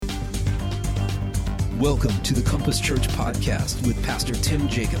Welcome to the Compass Church Podcast with Pastor Tim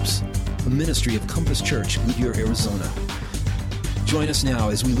Jacobs, a ministry of Compass Church, Goodyear, Arizona. Join us now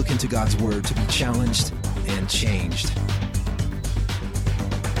as we look into God's Word to be challenged and changed.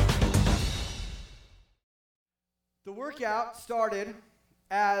 The workout started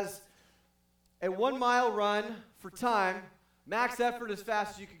as a 1 mile run for time, max effort as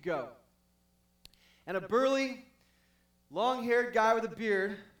fast as you could go. And a burly, long-haired guy with a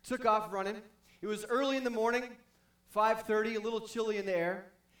beard took off running. It was early in the morning, 5:30, a little chilly in the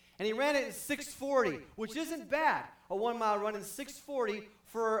air. And he ran it in 6:40, which isn't bad. A 1 mile run in 6:40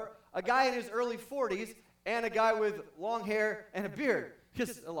 for a guy in his early 40s and a guy with long hair and a beard.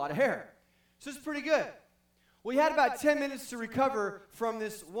 Just a lot of hair. So it's pretty good. Well, he had about 10 minutes to recover from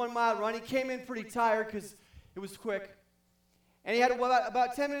this 1 mile run. He came in pretty tired because it was quick. And he had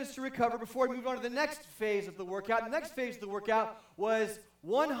about 10 minutes to recover before he moved on to the next phase of the workout. The next phase of the workout was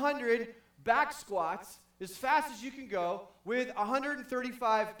 100 back squats as fast as you can go with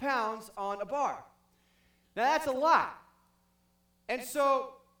 135 pounds on a bar. Now, that's a lot. And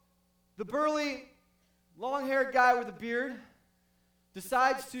so the burly, long-haired guy with a beard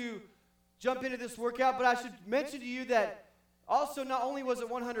decides to jump into this workout, but I should mention to you that also not only was it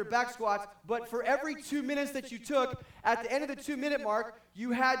 100 back squats, but for every 2 minutes that you took, at the end of the 2-minute mark,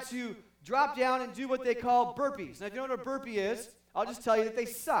 you had to drop down and do what they call burpees. Now, if you don't know what a burpee is, I'll just tell you that they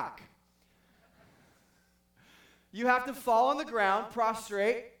suck. You have to fall on the ground,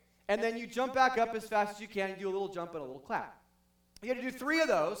 prostrate, and then you jump back up as fast as you can and do a little jump and a little clap. You had to do 3 of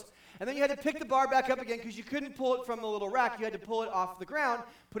those, and then you had to pick the bar back up again because you couldn't pull it from the little rack. You had to pull it off the ground,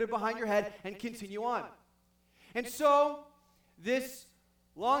 put it behind your head, and continue on. And so this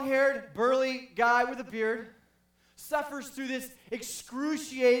long-haired, burly guy with a beard suffers through this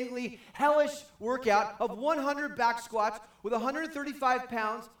excruciatingly hellish workout of 100 back squats with 135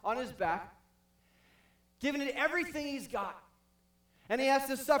 pounds on his back, giving it everything he's got. And he has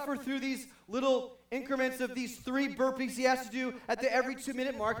to suffer through these little increments of these 3 burpees he has to do at the every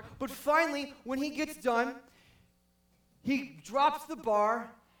 2-minute mark. But finally, when he gets done, he drops the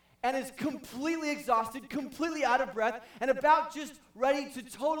bar and is completely exhausted, completely out of breath, and about just ready to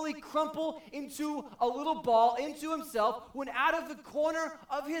totally crumple into a little ball, into himself, when out of the corner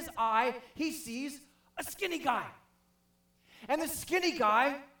of his eye, he sees a skinny guy. And the skinny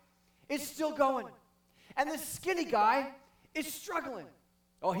guy is still going. And the skinny guy is struggling.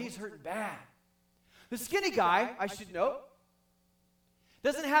 Oh, he's hurting bad. The skinny guy, I should note,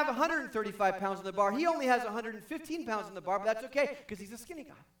 doesn't have 135 pounds on the bar. He only has 115 pounds on the bar, but that's okay because he's a skinny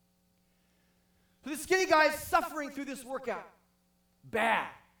guy. So the skinny guy is suffering through this workout. Bad.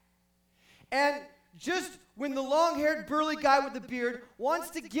 And just when the long-haired, burly guy with the beard wants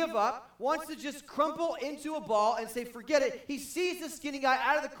to give up, wants to just crumple into a ball and say, forget it, he sees the skinny guy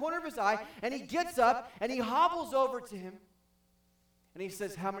out of the corner of his eye, and he gets up, and he hobbles over to him, and he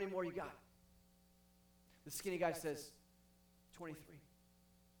says, how many more you got? The skinny guy says, 23.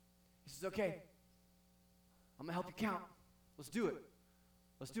 He says, okay, I'm going to help you count. Let's do it.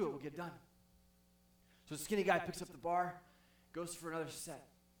 Let's do it. We'll get done. So the skinny guy picks up the bar, goes for another set.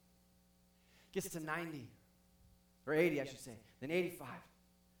 Gets to 90, or 80, I should say, then 85,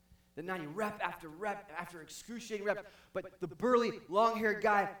 then 90, rep after excruciating rep. But the burly, long-haired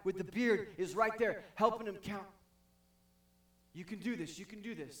guy with the beard is right there helping him count. You can do this, you can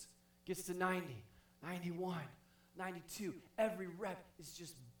do this. Gets to 90, 91, 92. Every rep is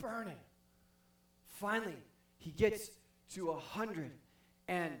just burning. Finally, he gets to 100,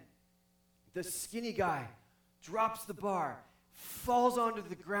 and the skinny guy drops the bar, falls onto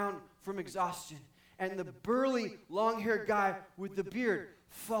the ground from exhaustion, and the burly, long-haired guy with the beard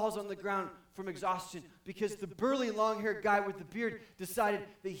falls on the ground from exhaustion because the burly, long-haired guy with the beard decided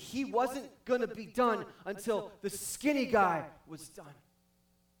that he wasn't going to be done until the skinny guy was done.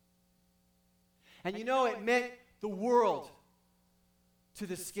 And you know, it meant the world to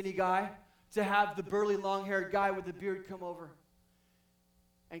the skinny guy to have the burly, long-haired guy with the beard come over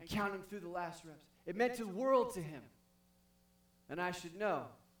and count him through the last reps. It meant the world to him. And I should know,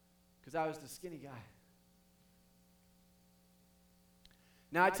 because I was the skinny guy.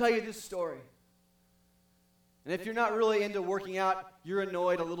 Now, I tell you this story. And if you're not really into working out, you're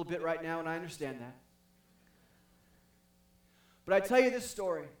annoyed a little bit right now, and I understand that. But I tell you this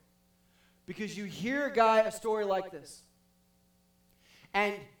story because you hear a story like this,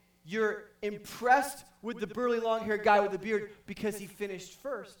 and you're impressed with the burly, long-haired guy with the beard because he finished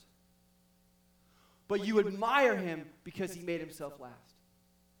first. But you admire him because he made himself last.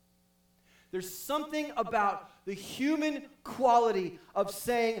 There's something about the human quality of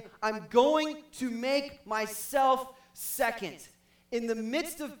saying, I'm going to make myself second. in the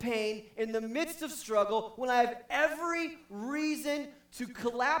midst of pain, in the midst of struggle, when I have every reason to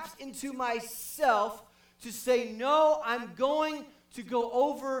collapse into myself, to say, no, I'm going to go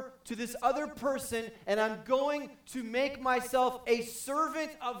over to this other person and I'm going to make myself a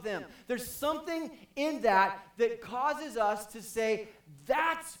servant of them. There's something in that that causes us to say,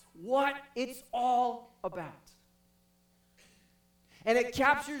 that's what it's all about. And it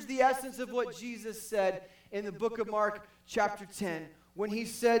captures the essence of what Jesus said in the book of Mark chapter 10 when he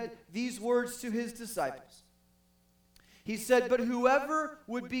said these words to his disciples. He said, but whoever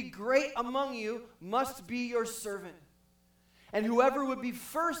would be great among you must be your servant. And whoever would be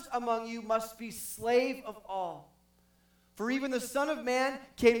first among you must be slave of all. For even the Son of Man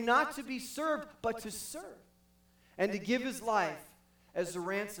came not to be served, but to serve, and to give his life as a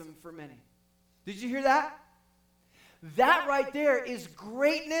ransom for many. Did you hear that? That right there is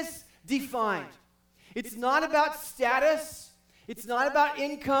greatness defined. It's not about status. It's not about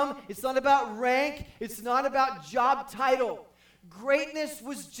income. It's not about rank. It's not about job title. Greatness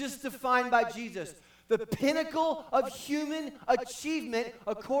was just defined by Jesus. The pinnacle of human achievement,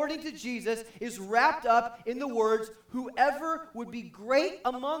 according to Jesus, is wrapped up in the words, whoever would be great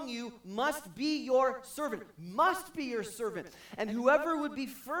among you must be your servant. Must be your servant. And whoever would be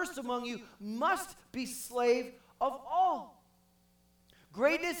first among you must be slave of all.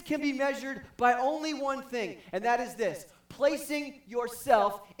 Greatness can be measured by only one thing, and that is this: placing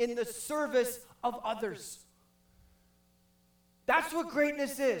yourself in the service of others. That's what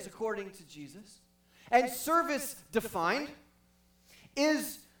greatness is, according to Jesus. And service, defined,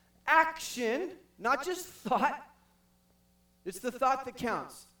 is action, not just thought. It's the thought that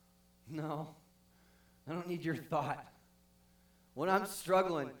counts. No, I don't need your thought. When I'm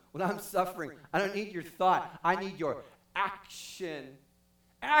struggling, when I'm suffering, I don't need your thought. I need your action.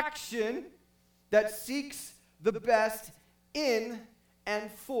 Action that seeks the best in and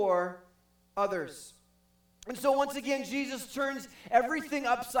for others. And so once again, Jesus turns everything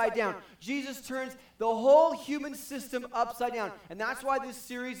upside down. Jesus turns the whole human system upside down. And that's why this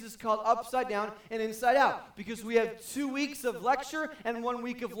series is called Upside Down and Inside Out. Because we have 2 weeks of lecture and 1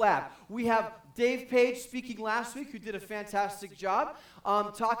 week of lab. We have Dave Page speaking last week, who did a fantastic job,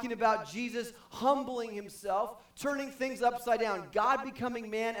 talking about Jesus humbling himself, turning things upside down. God becoming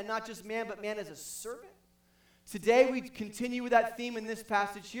man, and not just man, but man as a servant. Today we continue with that theme in this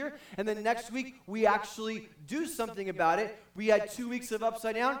passage here, and then next week we actually do something about it. We had 2 weeks of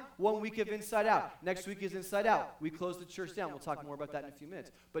upside down, 1 week of inside out. Next week is inside out. We close the church down. We'll talk more about that in a few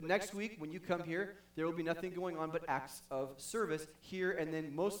minutes. But next week, when you come here, there will be nothing going on but acts of service here and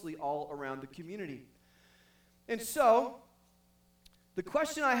then mostly all around the community. And so, the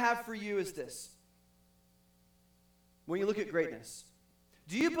question I have for you is this. When you look at greatness,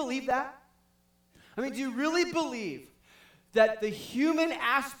 do you believe that? I mean, do you really believe that the human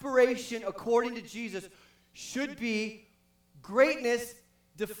aspiration, according to Jesus, should be greatness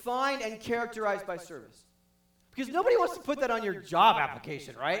defined and characterized by service? Because nobody wants to put that on your job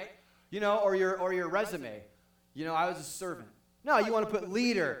application, right? You know, or your resume. You know, I was a servant. No, you want to put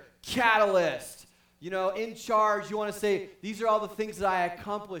leader, catalyst, you know, in charge. You want to say, these are all the things that I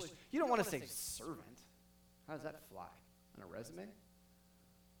accomplished. You don't want to say servant. How does that fly on a resume?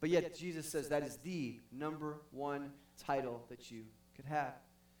 But yet Jesus says that is the number one title that you could have.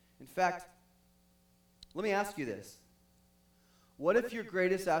 In fact, let me ask you this. What if your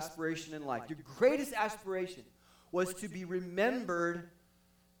greatest aspiration in life, your greatest aspiration was to be remembered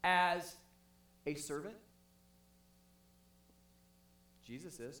as a servant?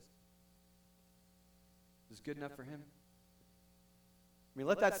 Jesus is. Is this good enough for him? I mean,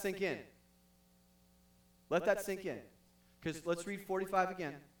 let that sink in. Let that sink in. Because let's read 45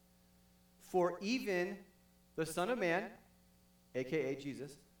 again. For even the Son of Man, a.k.a.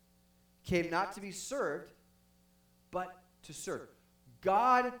 Jesus, came not to be served, but to serve.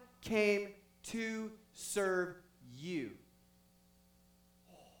 God came to serve you.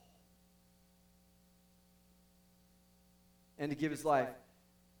 And to give his life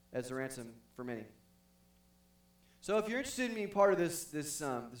as a ransom for many. So if you're interested in being part of this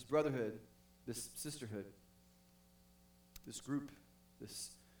brotherhood, this sisterhood, this group, this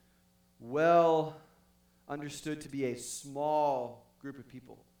well understood to be a small group of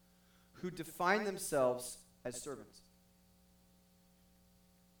people who define themselves as servants,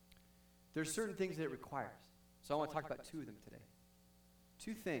 there's certain things that it requires. So I want to talk about 2 of them today.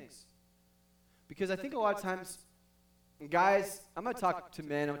 2 things. Because I think a lot of times, guys, I'm going to talk to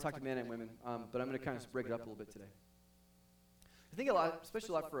men, I'm going to talk to men and women, but I'm going to kind of break it up a little bit today. I think a lot,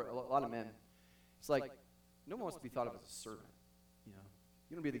 especially for a lot of men, it's like no one wants to be thought of as a servant. You know,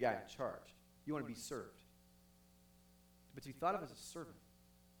 you want to be the guy in charge. You want to be served. but to be thought of as a servant.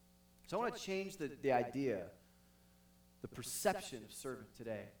 So I want to change the idea, the perception of servant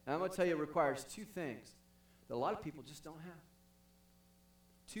today. And I'm going to tell you it requires two things that a lot of people just don't have.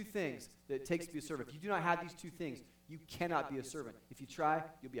 Two things that it takes to be a servant. If you do not have these two things, you cannot be a servant. If you try,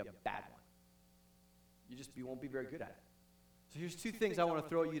 you'll be a bad one. You won't be very good at it. So here's two things I want to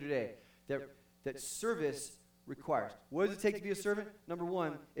throw at you today that service requires. What does it take to be a servant? Number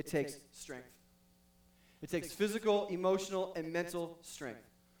one, it takes strength. It takes physical, emotional, and mental strength.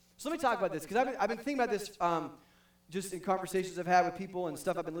 So let me talk about this, because I've been thinking about this just in conversations I've had with people and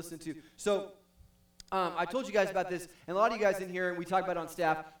stuff I've been listening to. So I told you guys about this, and a lot of you guys in here, and we talk about it on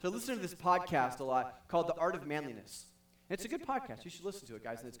staff, so I listen to this podcast a lot called The Art of Manliness. And it's a good podcast. You should listen to it,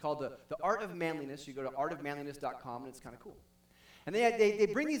 guys. And it's called The Art of Manliness. You go to artofmanliness.com, and it's kind of cool. And they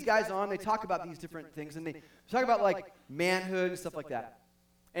bring these guys on. They talk about these different things, and they talk about, like, manhood and stuff like that.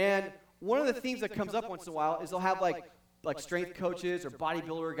 And one of the themes that comes up once in a while is they'll have, like strength coaches or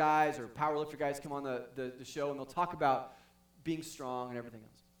bodybuilder guys or powerlifter guys come on the show, and they'll talk about being strong and everything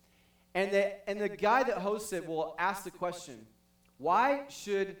else. And the guy that hosts it will ask the question, why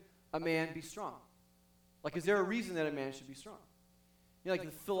should a man be strong? Like, is there a reason that a man should be strong? You know, like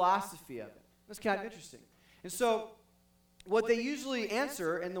the philosophy of it. That's kind of interesting. And so what they usually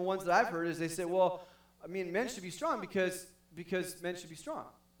answer, and the ones that I've heard, is they say, well, I mean, men should be strong because men should be strong.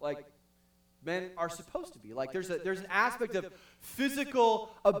 Like, men are supposed to be. Like, there's an aspect of physical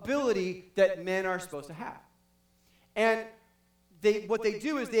ability that men are supposed to have. And what they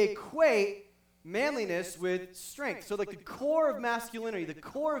do is they equate manliness with strength. So, like, the core of masculinity, the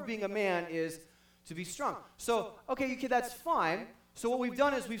core of being a man is to be strong. So, okay, that's fine. So what we've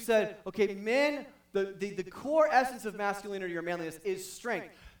done is we've said, okay, men, the core essence of masculinity or manliness is strength.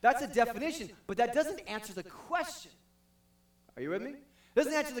 That's a definition, but that doesn't answer the question. Are you with me? It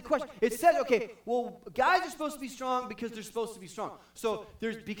doesn't answer the question. It says, okay, well, guys are supposed to be strong because they're supposed to be strong. So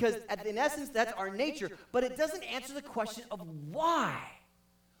because in essence, that's our nature, but it doesn't answer the question of why.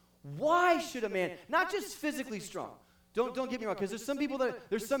 Why should a man, not just physically strong, don't get me wrong, because there's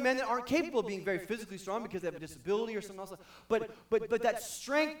some men that aren't capable of being very physically strong because they have a disability or something else. But that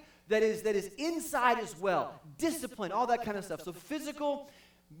strength that is inside as well, discipline, all that kind of stuff. So physical,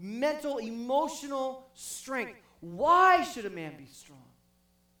 mental, emotional strength. Why should a man be strong?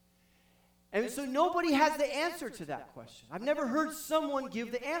 And so nobody has the answer to that question. I've never heard someone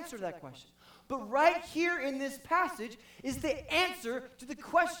give the answer to that question. But right here in this passage is the answer to the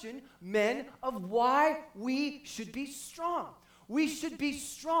question, men, of why we should be strong. We should be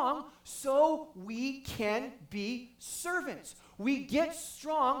strong so we can be servants. We get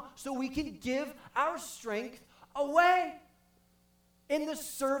strong so we can give our strength away in the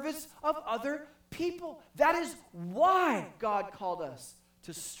service of other people. That is why God called us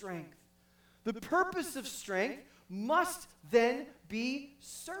to strength. The purpose of strength must then be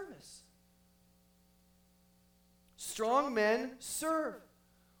service. Strong men serve.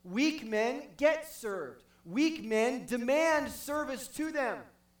 Weak men get served. Weak men demand service to them.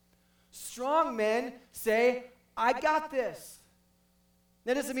 Strong men say, I got this.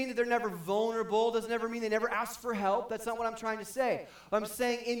 That doesn't mean that they're never vulnerable. Doesn't ever mean they never ask for help. That's not what I'm trying to say. I'm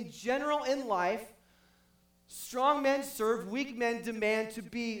saying in general in life, strong men serve, weak men demand to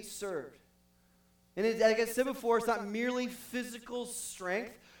be served. And like I said before, it's not merely physical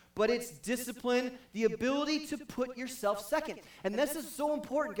strength, but it's discipline, the ability to put yourself second. And this is so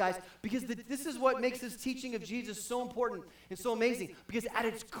important, guys, because this is what makes this teaching of Jesus so important and so amazing. Because at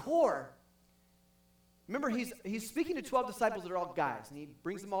its core, remember, he's speaking to 12 disciples that are all guys, and he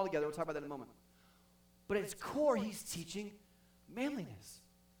brings them all together. We'll talk about that in a moment. But at its core, he's teaching manliness.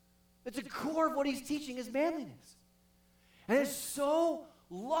 At the core of what he's teaching is manliness. And it's so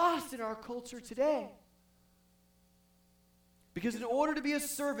lost in our culture today. Because in order to be a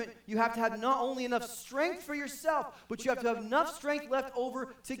servant, you have to have not only enough strength for yourself, but you have to have enough strength left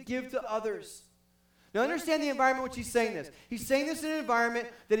over to give to others. Now understand the environment in which he's saying this. He's saying this in an environment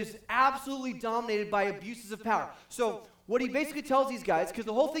that is absolutely dominated by abuses of power. So what he basically tells these guys, because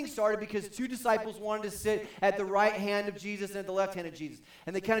the whole thing started because two disciples wanted to sit at the right hand of Jesus and at the left hand of Jesus.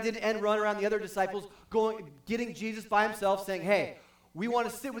 And they kind of did an end run around the other disciples, getting Jesus by himself, saying, hey, we want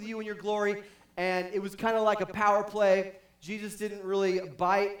to sit with you in your glory. And it was kind of like a power play. Jesus didn't really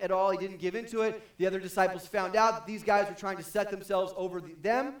bite at all. He didn't give into it. The other disciples found out that these guys were trying to set themselves over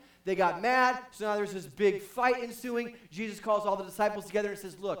them. They got mad. So now there's this big fight ensuing. Jesus calls all the disciples together and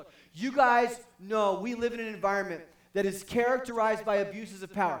says, look, you guys know we live in an environment that is characterized by abuses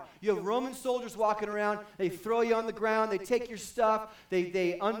of power. You have Roman soldiers walking around. They throw you on the ground. They take your stuff.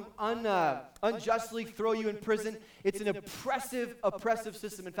 They unjustly throw you in prison. It's an oppressive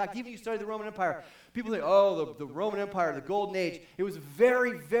system. In fact, even you study the Roman Empire, people think, oh, the Roman Empire, the Golden Age, it was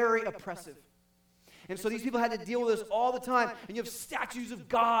very, very oppressive. And so these people had to deal with this all the time. And you have statues of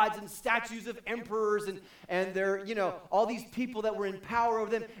gods and statues of emperors and they're, all these people that were in power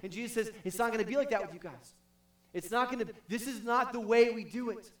over them. And Jesus says, it's not going to be like that with you guys. This is not the way we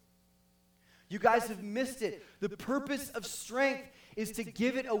do it. You guys have missed it. The purpose of strength is to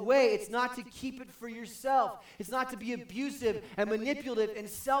give it away. It's not to keep it for yourself. It's not to be abusive and manipulative and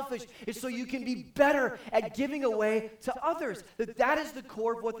selfish. It's so you can be better at giving away to others. That is the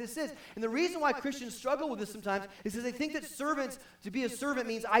core of what this is. And the reason why Christians struggle with this sometimes is because they think that to be a servant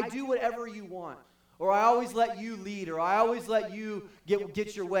means I do whatever you want. Or I always let you lead, or I always let you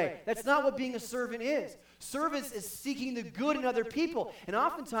get your way. That's not what being a servant is. Service is seeking the good in other people. And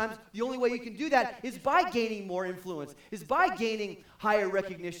oftentimes, the only way you can do that is by gaining more influence, is by gaining higher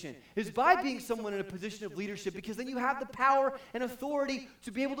recognition, is by being someone in a position of leadership, because then you have the power and authority to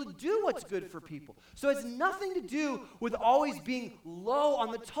be able to do what's good for people. So it's nothing to do with always being low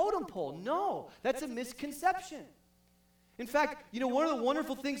on the totem pole. No, that's a misconception. In fact, one of the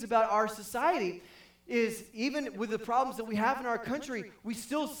wonderful things about our society is even with the problems that we have in our country, we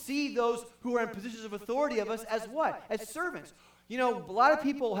still see those who are in positions of authority of us as what? As servants. A lot of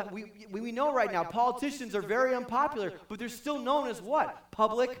people, we know right now, politicians are very unpopular, but they're still known as what?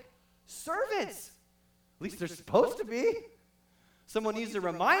 Public servants. At least they're supposed to be. Someone needs to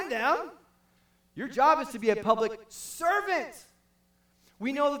remind them. Your job is to be a public servant.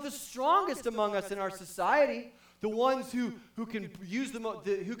 We know that the strongest among us in our society, the ones who can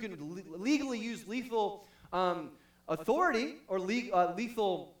legally use lethal authority or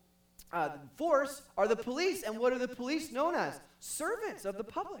lethal force are the police. And what are the police known as? Servants of the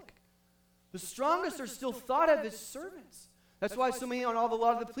public. The strongest are still thought of as servants. That's why so many on a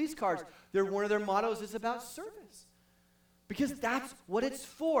lot of the police cars, one of their mottos is about service. Because that's what it's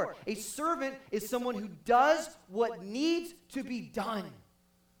for. A servant is someone who does what needs to be done.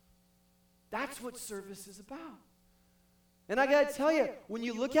 That's what service is about. And I got to tell you, when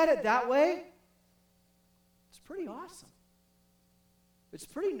you look at it that way, it's pretty awesome. It's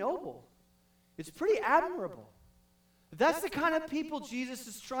pretty noble. It's pretty admirable. That's the kind of people Jesus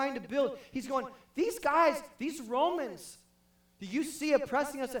is trying to build. He's going, these guys, these Romans that you see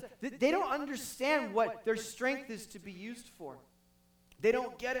oppressing us, they don't understand what their strength is to be used for. They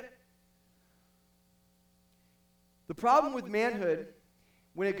don't get it. The problem with manhood,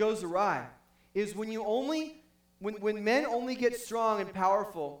 when it goes awry, is when men only get strong and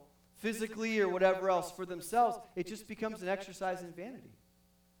powerful, physically or whatever else for themselves, it just becomes an exercise in vanity.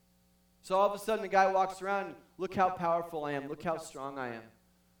 So all of a sudden, the guy walks around and, look how powerful I am, look how strong I am.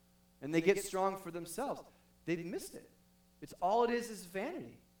 And they get strong for themselves. They've missed it. It's all it is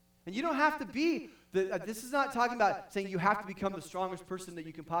vanity. And you don't have to be, this is not talking about saying you have to become the strongest person that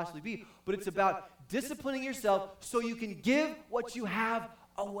you can possibly be, but it's about disciplining yourself so you can give what you have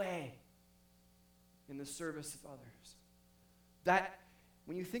away in the service of others. That,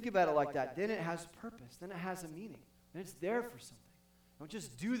 when you think about it like that, then it has purpose, then it has a meaning, and it's there for something. I don't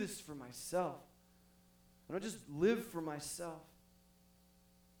just do this for myself. I don't just live for myself.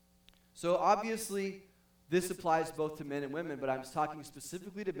 So obviously, this applies both to men and women, but I'm talking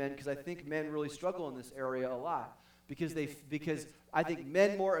specifically to men because I think men really struggle in this area a lot. Because I think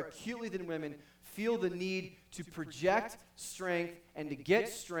men more acutely than women feel the need to project strength and to get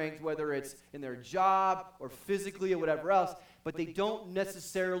strength, whether it's in their job or physically or whatever else, but they don't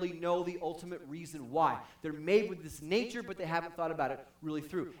necessarily know the ultimate reason why. They're made with this nature, but they haven't thought about it really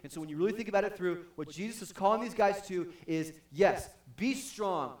through. And so when you really think about it through, what Jesus is calling these guys to is, yes, be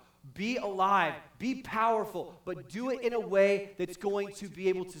strong, be alive, be powerful, but do it in a way that's going to be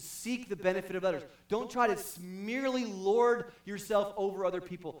able to seek the benefit of others. Don't try to merely lord yourself over other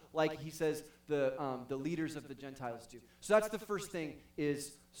people like he says the leaders of the Gentiles do. So that's the first thing,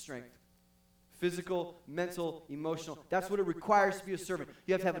 is strength. Physical, mental, emotional. That's what it requires to be a servant.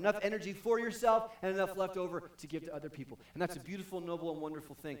 You have to have enough energy for yourself and enough left over to give to other people. And that's a beautiful, noble, and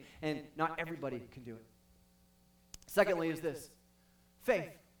wonderful thing. And not everybody can do it. Secondly is this,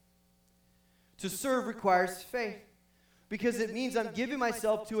 faith. To serve requires faith, because it means I'm giving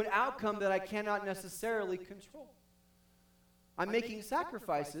myself to an outcome that I cannot necessarily control. I'm making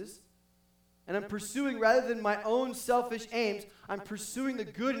sacrifices, and I'm pursuing, rather than my own selfish aims, I'm pursuing the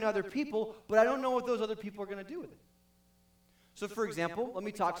good in other people, but I don't know what those other people are going to do with it. So for example, let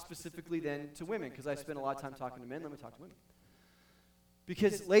me talk specifically then to women, because I spend a lot of time talking to men. Let me talk to women.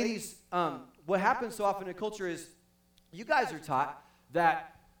 Because ladies, what happens so often in culture is you guys are taught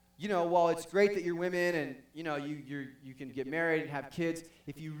that, while it's great that you're women and, you can get married and have kids,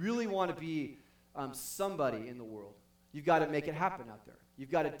 if you really want to be somebody in the world, you've got to make it happen out there. You've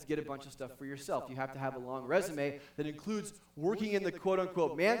got to get a bunch of stuff for yourself. You have to have a long resume that includes working in the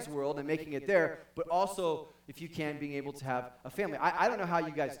quote-unquote man's world and making it there, but also, if you can, being able to have a family. I don't know how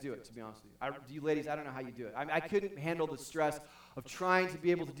you guys do it, to be honest with you. You ladies, I don't know how you do it. I couldn't handle the stress of trying to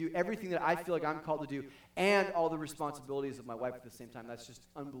be able to do everything that I feel like I'm called to do and all the responsibilities of my wife at the same time. That's just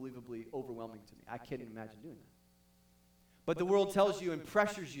unbelievably overwhelming to me. I can't even imagine doing that. But the world tells you and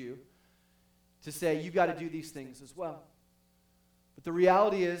pressures you to say, you've got to do these things as well. But the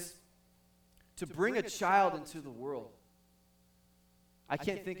reality is, to bring a child into the world, I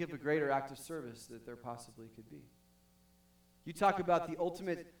can't think of a greater act of service that there possibly could be. You talk about the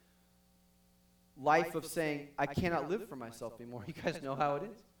ultimate life of saying, I cannot live for myself anymore. You guys know how it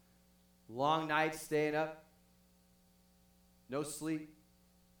is. Long nights, staying up, no sleep,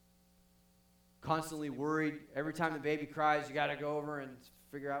 constantly worried. Every time the baby cries, you got to go over and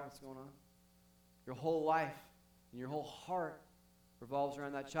figure out what's going on. Your whole life and your whole heart revolves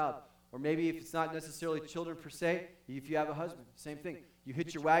around that child. Or maybe if it's not necessarily children per se, if you have a husband, same thing. You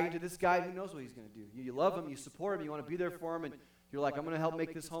hitch your wagon to this guy, who knows what he's going to do. You love him, you support him, you want to be there for him, and you're like, I'm going to help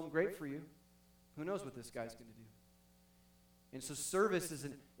make this home great for you. Who knows what this guy's going to do? And so service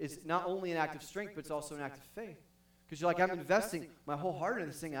is not only an act of strength, but it's also an act of faith. Because you're like, I'm investing my whole heart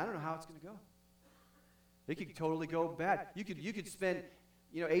into this thing, I don't know how it's going to go. It could totally go bad. You could spend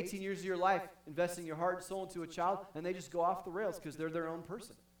 18 years of your life investing your heart and soul into a child, and they just go off the rails because they're their own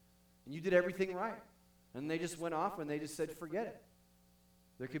person. And you did everything right. And they just went off and they just said, forget it.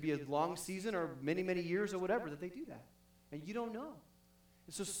 There could be a long season or many, many years or whatever that they do that. And you don't know.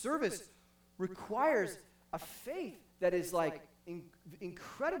 And so service requires a faith that is like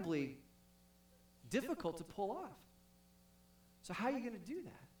incredibly difficult to pull off. So how are you going to do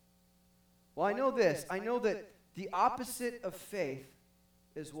that? Well, I know this. I know that the opposite of faith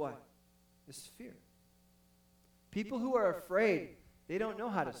is what? Is fear. People who are afraid, they don't know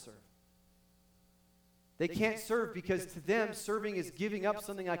how to serve. They can't serve because to them, serving is giving up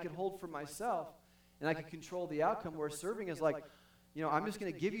something I could hold for myself and I can control the outcome, where serving is like, I'm just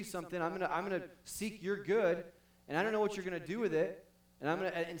going to give you something. I'm going to seek your good, and I don't know what you're going to do with it.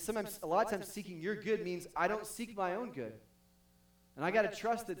 And sometimes, a lot of times, seeking your good means I don't seek my own good. And I got to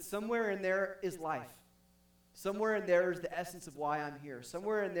trust that somewhere in there is life. Somewhere in there is the essence of why I'm here.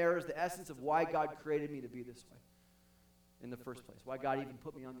 Somewhere in there is the essence of why God created me to be this way in the first place, why God even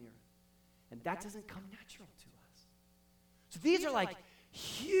put me on the earth. And that doesn't come natural to us. So these are like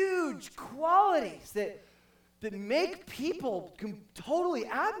huge qualities that make people totally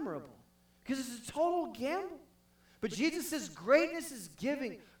admirable, because it's a total gamble. But Jesus says greatness is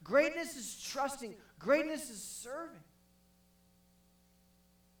giving, greatness is trusting, greatness is serving.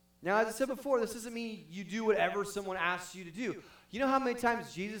 Now, as I said before, this doesn't mean you do whatever someone asks you to do. You know how many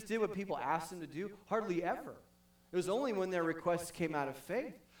times Jesus did what people asked him to do? Hardly ever. It was only when their requests came out of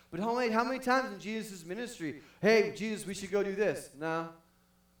faith. But how many times in Jesus' ministry, hey, Jesus, we should go do this? No,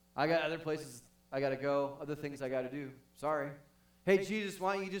 I got other places I got to go, other things I got to do. Sorry. Hey, Jesus,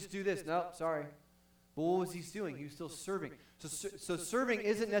 why don't you just do this? No, sorry. But what was he doing? He was still serving. So serving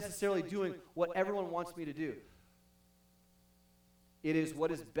isn't necessarily doing what everyone wants me to do. It is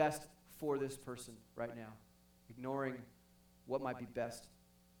what is best for this person right now, ignoring what might be best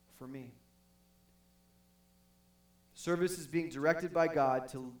for me. Service is being directed by God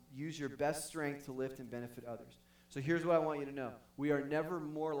to use your best strength to lift and benefit others. So here's what I want you to know. We are never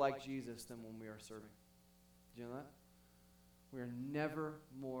more like Jesus than when we are serving. Did you know that? We are never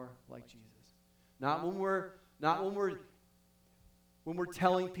more like Jesus. Not when we're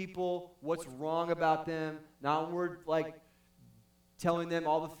telling people what's wrong about them, not when we're like telling them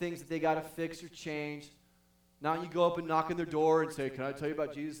all the things that they got to fix or change. Not when you go up and knock on their door and say, can I tell you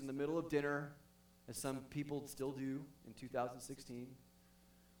about Jesus in the middle of dinner? As some people still do in 2016.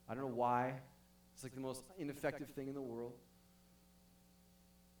 I don't know why. It's like the most ineffective thing in the world.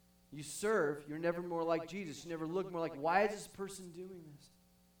 You serve, you're never more like Jesus. You never look more like, why is this person doing this?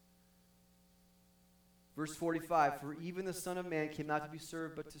 Verse 45, for even the Son of Man came not to be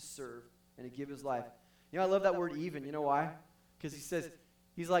served, but to serve and to give his life. I love that word even. You know why? Because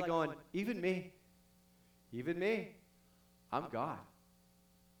he's like going, even me, I'm God.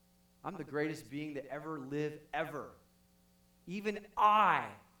 I'm the greatest being that ever lived, ever. Even I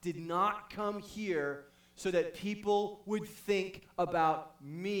did not come here so that people would think about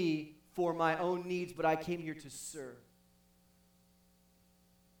me for my own needs, but I came here to serve.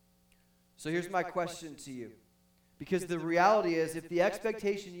 So here's my question to you. Because the reality is, if the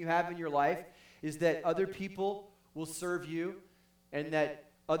expectation you have in your life is that other people will serve you, and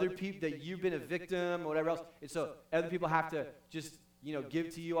that other people, that you've been a victim or whatever else, and so other people have to just,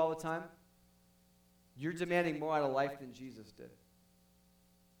 give to you all the time. You're demanding more out of life than Jesus did.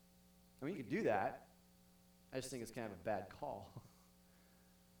 I mean, you can do that. I just think it's kind of a bad call.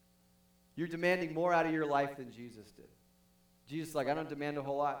 You're demanding more out of your life than Jesus did. Jesus is like, I don't demand a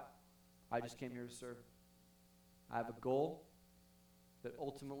whole lot. I just came here to serve. I have a goal that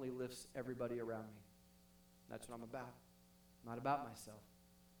ultimately lifts everybody around me. That's what I'm about. Not about myself.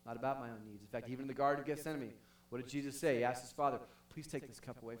 Not about my own needs. In fact, even in the Garden of Gethsemane, what did Jesus say? He asked his Father, please take this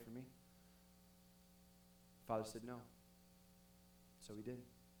cup away from me. The Father said no. So he did.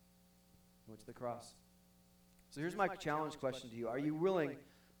 He went to the cross. So here's my challenge question to you. Are you willing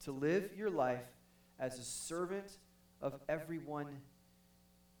to live your life as a servant of everyone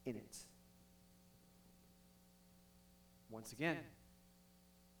in it? Once again,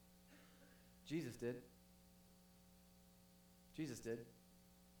 Jesus did. Jesus did.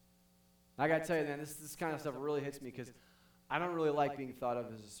 I got to tell you, man, this kind of stuff really hits me because I don't really like being thought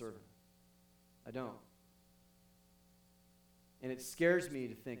of as a servant. I don't. And it scares me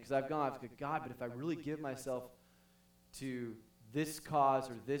to think, because I've gone, God, but if I really give myself to this cause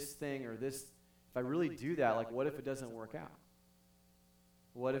or this thing or this, if I really do that, like, what if it doesn't work out?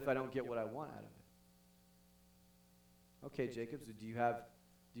 What if I don't get what I want out of it? Okay, Jacob, so do you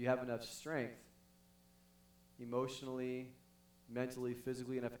have enough strength, emotionally, mentally,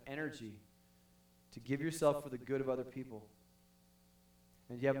 physically, enough energy to give yourself for the good of other people?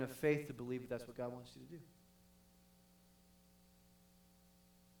 And do you have enough faith to believe that that's what God wants you to do?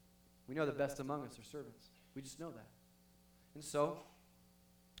 We know the best among us are servants. We just know that. And so,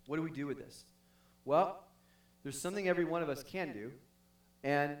 what do we do with this? Well, there's something every one of us can do,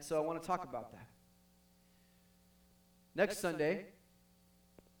 and so I want to talk about that. Next Sunday,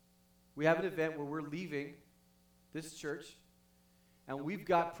 we have an event where we're leaving this church, and we've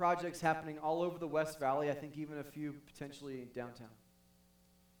got projects happening all over the West Valley, I think even a few potentially downtown.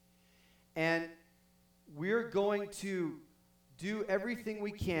 And we're going to do everything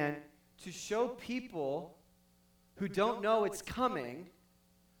we can to show people who don't know it's coming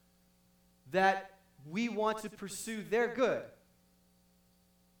that we want to pursue their good.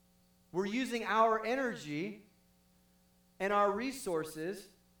 We're using our energy and our resources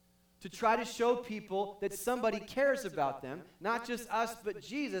to try to show people that somebody cares about them, not just us, but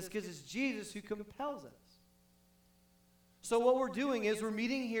Jesus, because it's Jesus who compels us. So what we're doing is we're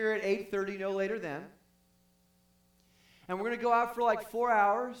meeting here at 8:30, no later than, and we're going to go out for like 4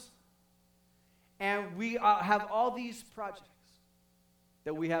 hours, and we have all these projects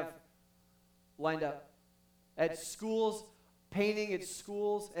that we have lined up at schools, painting at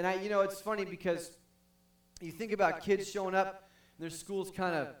schools. And it's funny because you think about kids showing up and their school's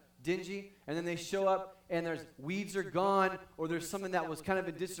kind of dingy, and then they show up and there's weeds are gone, or there's something that was kind of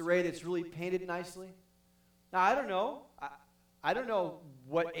in disarray that's really painted nicely. Now, I don't know. I don't know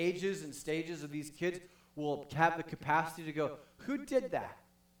what ages and stages of these kids will have the capacity to go, who did that?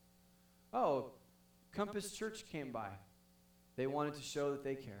 Oh, Compass Church came by. They wanted to show that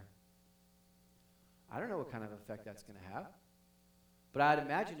they care. I don't know what kind of effect that's going to have. But I'd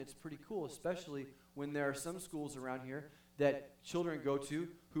imagine it's pretty cool, especially when there are some schools around here that children go to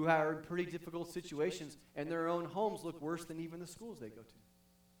who are in pretty difficult situations, and their own homes look worse than even the schools they go to.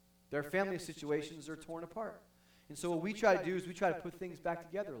 Their family situations are torn apart. And so what we try to do is we try to put things back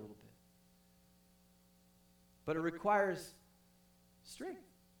together a little bit. But it requires strength.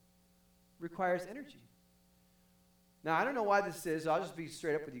 It requires energy. Now, I don't know why this is. I'll just be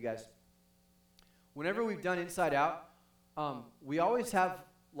straight up with you guys. Whenever we've done Inside Out, we always have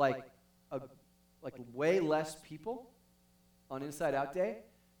like way less people on Inside Out Day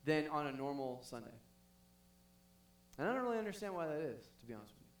than on a normal Sunday. And I don't really understand why that is, to be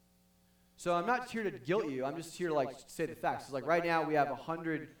honest with you. So I'm not here to guilt you. I'm just here to say the facts. So right now we have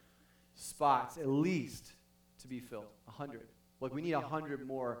 100 spots at least to be filled. 100. We need 100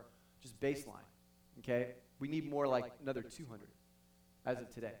 more just baseline. Okay? We need more another 200 as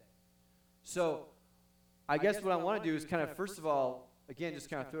of today. So I guess what I want to do is kind of, first of all, again, just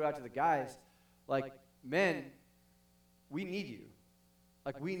kind of throw it out to the guys. Men, we need you.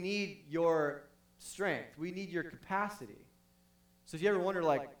 We need your strength. We need your capacity. So if you ever wonder,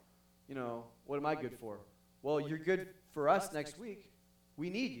 what am I good for? Well, you're good for us next week. We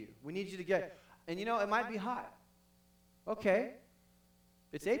need you. We need you to get, and it might be hot. Okay.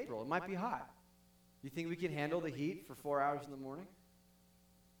 It's April. It might be hot. You think we can handle the heat for 4 hours in the morning?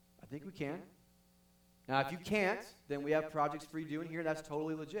 I think we can. Now, if you can't, then we have projects for you doing here. That's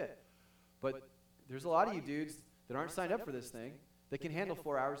totally legit. But there's a lot of you dudes that aren't signed up for this thing that can handle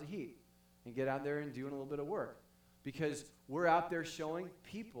 4 hours of heat and get out there and doing a little bit of work. because we're out there showing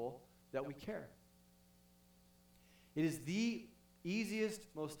people that we care. It is the easiest,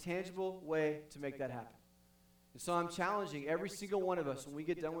 most tangible way to make that happen. And so I'm challenging every single one of us when we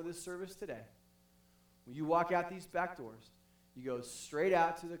get done with this service today. When you walk out these back doors, you go straight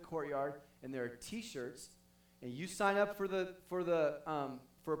out to the courtyard, and there are T-shirts, and you sign up for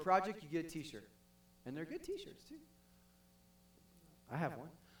a project, you get a T-shirt, and they're good T-shirts too. I have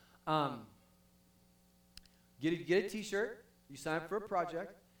one. Get a T-shirt, you sign up for a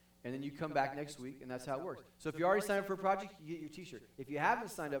project, and then you come back next week, and that's how it works. So if you already signed up for a project, you get your T-shirt. If you haven't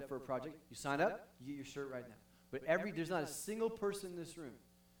signed up for a project, you sign up, you get your shirt right now. But there's not a single person in this room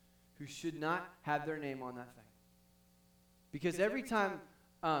who should not have their name on that thing. Because every time,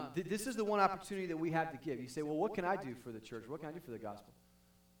 this is the one opportunity that we have to give. You say, well, what can I do for the church? What can I do for the gospel?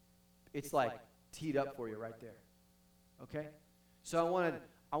 It's like teed up for you right there. Okay? So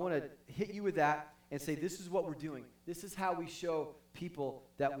I want to hit you with that and say, this is what we're doing. This is how we show people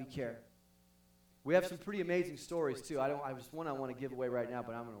that we care. We have some pretty amazing stories, too. I just one I want to give away right now,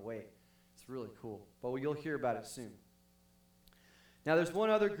 but I'm going to wait. It's really cool. But you'll hear about it soon. Now, there's one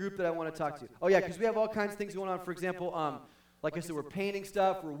other group that I want to talk to. Oh, yeah, because we have all kinds of things going on. For example, like I said, we're painting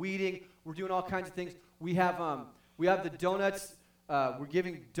stuff, we're weeding, we're doing all kinds of things. We have the donuts. We're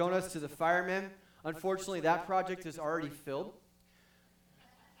giving donuts to the firemen. Unfortunately, that project is already filled.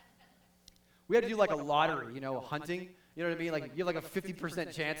 We had to do like a lottery, hunting. You know what I mean? Like you have like a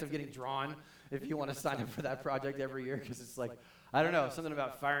 50% chance of getting drawn if you want to sign up for that project every year, because it's like, I don't know, something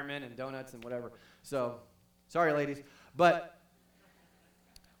about firemen and donuts and whatever. So, sorry, ladies. But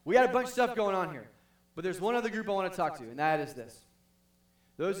we got a bunch of stuff going on here. But there's one other group I want to talk to, and that is this.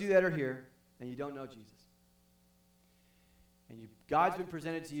 Those of you that are here and you don't know Jesus. And God's been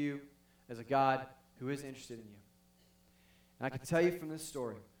presented to you as a God who is interested in you. And I can tell you from this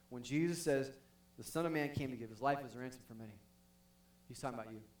story, when Jesus says, the Son of Man came to give his life as a ransom for many, he's talking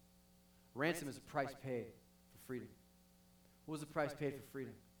about you. Ransom is a price paid for freedom. What was the price paid for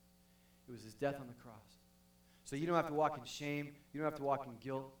freedom? It was his death on the cross. So you don't have to walk in shame. You don't have to walk in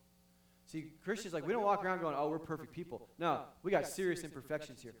guilt. See, Christians, we don't walk around going, oh, we're perfect people. No, we got serious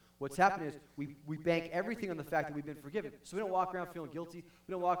imperfections here. What's happening is we bank everything on the fact that we've been forgiven. So we don't walk around feeling guilty.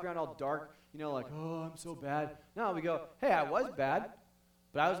 We don't walk around all dark, like, oh, I'm so bad. No, we go, hey, I was bad,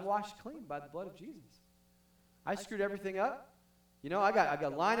 but I was washed clean by the blood of Jesus. I screwed everything up. I got a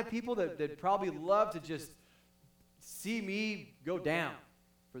line of people that probably love to just see me go down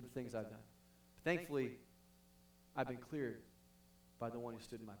for the things I've done. But thankfully, I've been cleared by the one who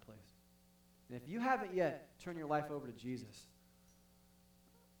stood in my place. And if you haven't yet turned your life over to Jesus,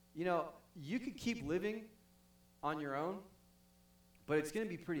 you could keep living on your own, but it's going to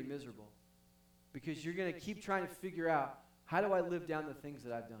be pretty miserable because you're going to keep trying to figure out, how do I live down the things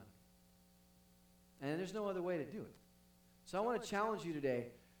that I've done? And there's no other way to do it. So I want to challenge you today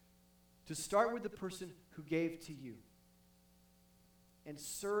to start with the person who gave to you and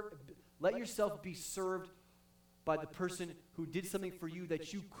let yourself be served by the person who did something for you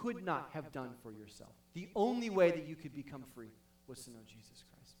that you could not have done for yourself. The only way that you could become free was to know Jesus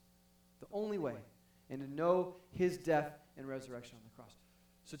Christ. The only way. And to know his death and resurrection on the cross.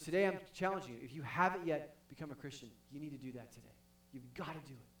 So today I'm challenging you. If you haven't yet become a Christian, you need to do that today. You've got to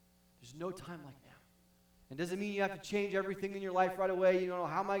do it. There's no time like now. And doesn't mean you have to change everything in your life right away.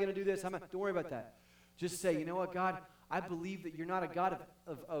 How am I going to do this? Don't worry about that. Just say, you know what, God, I believe that you're not a God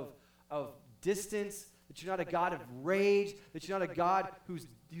of distance, that you're not a God of rage, that you're not a God who's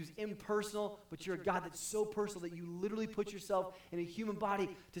impersonal, but you're a God that's so personal that you literally put yourself in a human body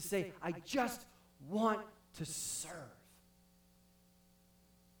to say, I just want to serve.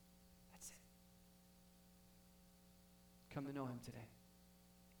 That's it. Come to know him today.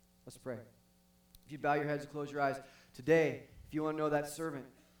 Let's pray. If you bow your heads and close your eyes, today, if you want to know that servant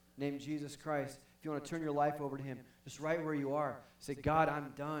named Jesus Christ, if you want to turn your life over to him, just right where you are, say, God,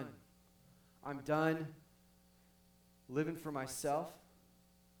 I'm done. I'm done living for myself.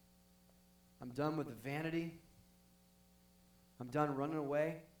 I'm done with the vanity. I'm done running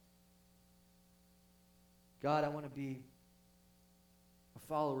away. God, I want to be a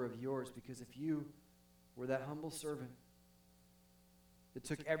follower of yours, because if you were that humble servant that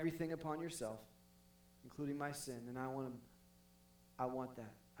took everything upon yourself, including my sin, then I want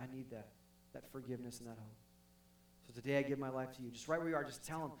that. I need that forgiveness and that hope. So today I give my life to you. Just right where you are, just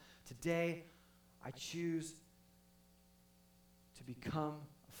tell him, today I choose to become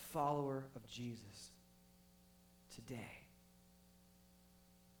a follower of Jesus. Today.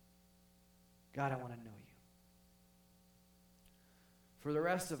 God, I want to know you. For the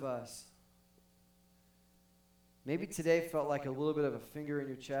rest of us, maybe today felt like a little bit of a finger in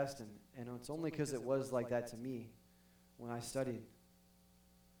your chest, and it's only because it was like that to me. when I studied.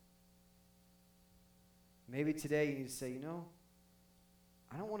 Maybe today you need to say,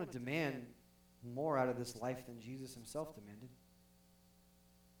 I don't want to demand more out of this life than Jesus himself demanded.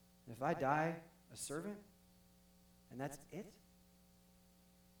 If I die a servant, and that's it,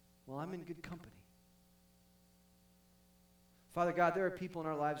 well, I'm in good company. Father God, there are people in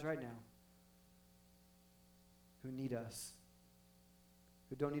our lives right now who need us,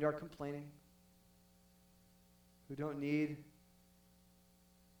 who don't need our complaining, who don't need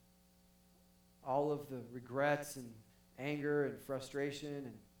all of the regrets and anger and frustration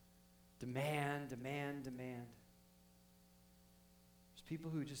and demand. There's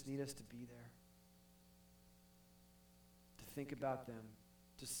people who just need us to be there, to think about them,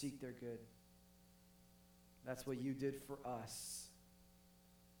 to seek their good. That's what you did for us.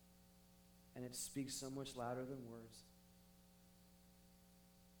 And it speaks so much louder than words.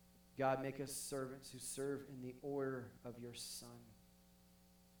 God, make us servants who serve in the order of your Son,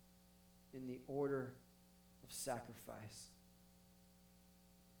 in the order of sacrifice.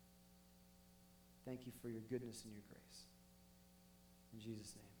 Thank you for your goodness and your grace. In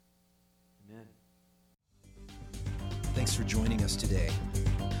Jesus' name, amen. Thanks for joining us today.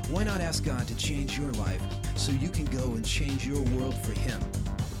 Why not ask God to change your life so you can go and change your world for Him?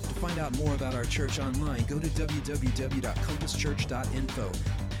 To find out more about our church online, go to www.compasschurch.info,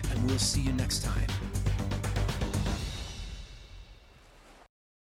 and we'll see you next time.